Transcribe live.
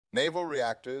Naval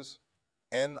Reactors,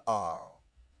 NR,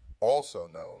 also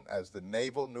known as the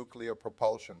Naval Nuclear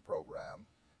Propulsion Program,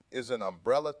 is an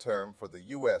umbrella term for the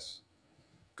U.S.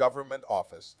 government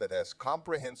office that has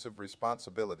comprehensive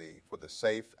responsibility for the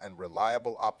safe and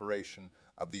reliable operation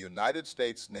of the United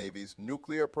States Navy's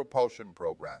nuclear propulsion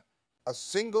program. A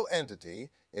single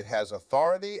entity, it has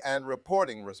authority and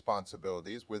reporting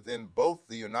responsibilities within both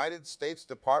the United States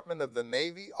Department of the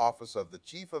Navy Office of the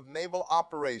Chief of Naval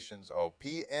Operations, or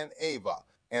PNAVA,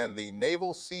 and the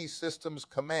Naval Sea Systems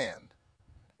Command,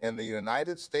 and the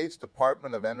United States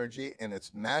Department of Energy in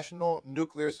its National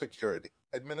Nuclear Security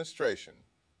Administration.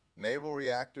 Naval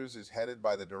Reactors is headed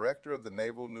by the director of the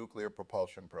Naval Nuclear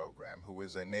Propulsion Program, who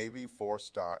is a Navy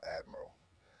four-star admiral.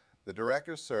 The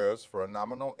director serves for a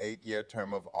nominal 8-year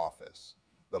term of office,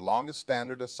 the longest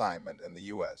standard assignment in the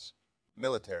U.S.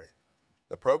 military.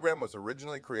 The program was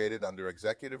originally created under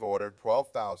Executive Order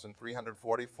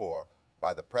 12,344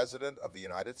 by the President of the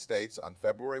United States on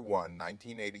February 1,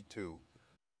 1982.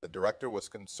 The director was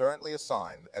concurrently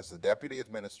assigned as the Deputy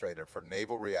Administrator for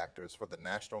Naval Reactors for the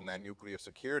National Nuclear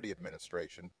Security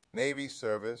Administration, Navy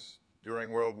service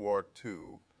during World War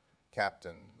II.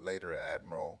 Captain, later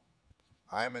Admiral,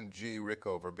 Hyman G.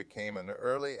 Rickover became an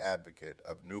early advocate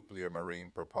of nuclear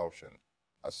marine propulsion.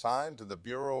 Assigned to the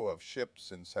Bureau of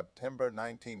Ships in September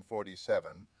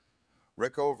 1947,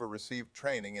 Rickover received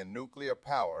training in nuclear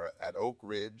power at Oak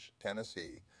Ridge,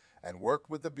 Tennessee, and worked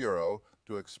with the Bureau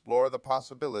to explore the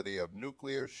possibility of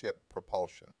nuclear ship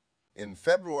propulsion. In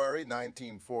February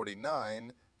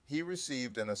 1949, he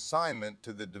received an assignment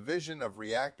to the Division of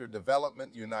Reactor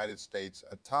Development, United States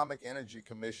Atomic Energy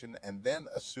Commission, and then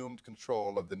assumed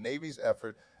control of the Navy's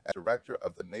effort as director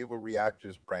of the Naval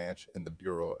Reactors Branch in the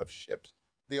Bureau of Ships.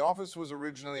 The office was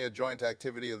originally a joint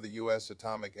activity of the U.S.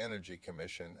 Atomic Energy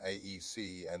Commission,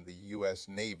 AEC, and the U.S.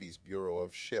 Navy's Bureau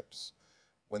of Ships.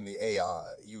 When the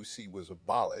AUC was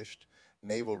abolished,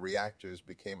 Naval Reactors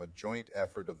became a joint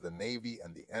effort of the Navy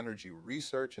and the Energy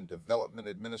Research and Development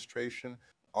Administration.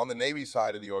 On the Navy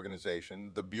side of the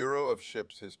organization, the Bureau of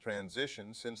Ships has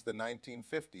transitioned since the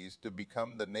 1950s to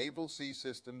become the Naval Sea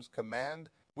Systems Command.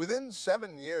 Within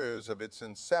 7 years of its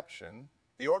inception,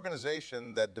 the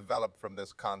organization that developed from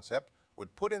this concept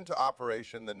would put into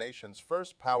operation the nation's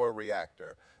first power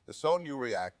reactor, the Sonyu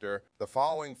reactor. The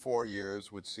following 4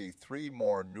 years would see 3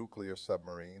 more nuclear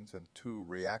submarines and 2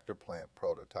 reactor plant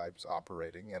prototypes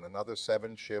operating, and another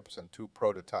 7 ships and 2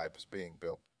 prototypes being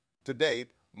built. To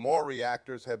date, more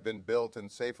reactors have been built and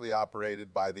safely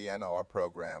operated by the NR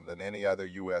program than any other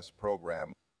U.S.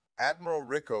 program. Admiral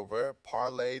Rickover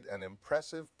parlayed an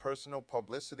impressive personal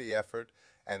publicity effort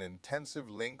and intensive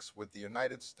links with the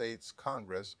United States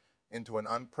Congress into an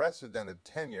unprecedented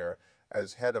tenure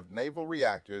as head of Naval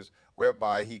Reactors,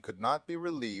 whereby he could not be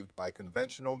relieved by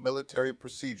conventional military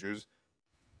procedures.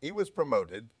 He was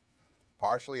promoted,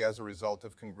 partially as a result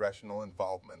of congressional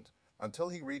involvement, until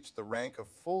he reached the rank of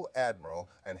full admiral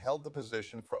and held the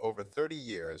position for over 30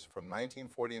 years, from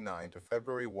 1949 to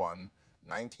February 1,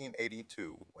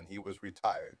 1982, when he was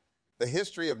retired. The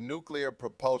history of nuclear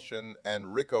propulsion and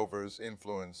Rickover's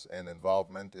influence and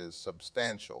involvement is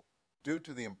substantial. Due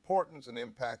to the importance and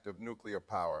impact of nuclear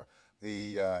power,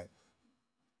 the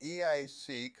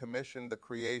EIC commissioned the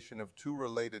creation of 2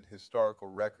 related historical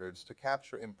records to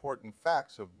capture important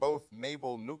facts of both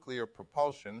naval nuclear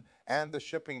propulsion and the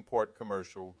shipping port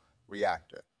commercial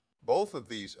reactor. Both of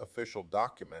these official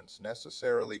documents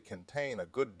necessarily contain a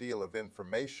good deal of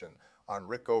information on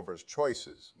Rickover's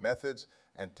choices, methods,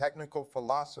 and technical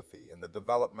philosophy in the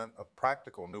development of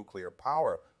practical nuclear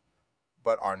power,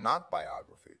 but are not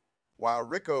biography. While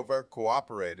Rickover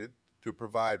cooperated to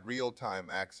provide real-time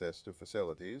access to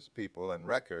facilities, people, and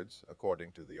records,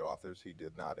 according to the authors he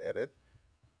did not edit,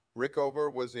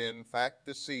 Rickover was in fact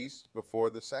deceased before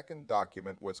the second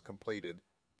document was completed.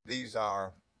 These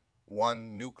are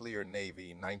 1 Nuclear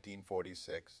Navy,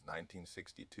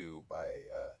 1946-1962, by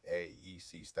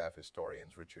AEC staff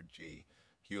historians Richard G.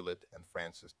 Hewlett and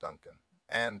Francis Duncan,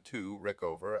 and 2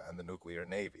 Rickover and the Nuclear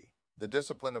Navy. The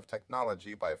Discipline of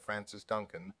Technology by Francis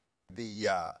Duncan. The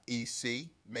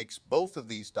EC makes both of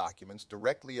these documents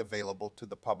directly available to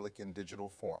the public in digital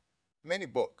form. Many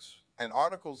books and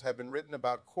articles have been written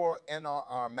about core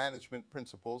NRR management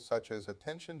principles, such as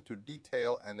attention to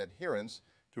detail and adherence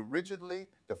to rigidly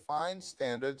defined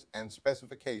standards and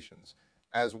specifications,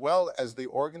 as well as the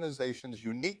organization's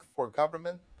unique for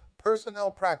government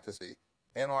personnel practices.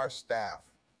 NR staff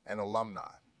and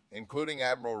alumni, including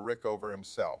Admiral Rickover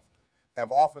himself, have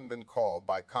often been called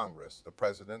by Congress, the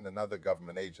President, and other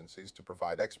government agencies to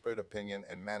provide expert opinion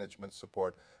and management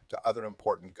support to other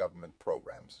important government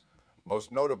programs.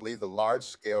 most notably the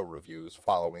large-scale reviews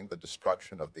following the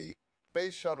destruction of the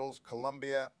space shuttles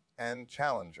Columbia and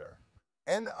Challenger.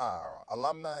 NR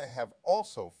alumni have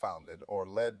also founded or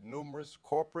led numerous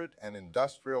corporate and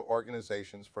industrial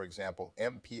organizations, for example,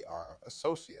 MPR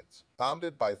Associates,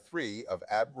 founded by three of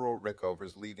Admiral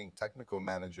Rickover's leading technical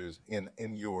managers in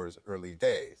NUR's early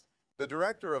days. The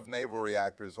director of Naval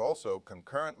Reactors also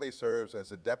concurrently serves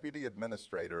as a deputy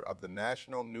administrator of the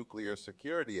National Nuclear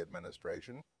Security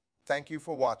Administration. Thank you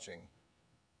for watching.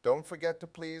 Don't forget to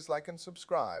please like and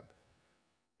subscribe.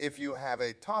 If you have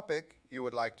a topic you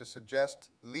would like to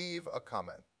suggest, leave a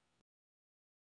comment.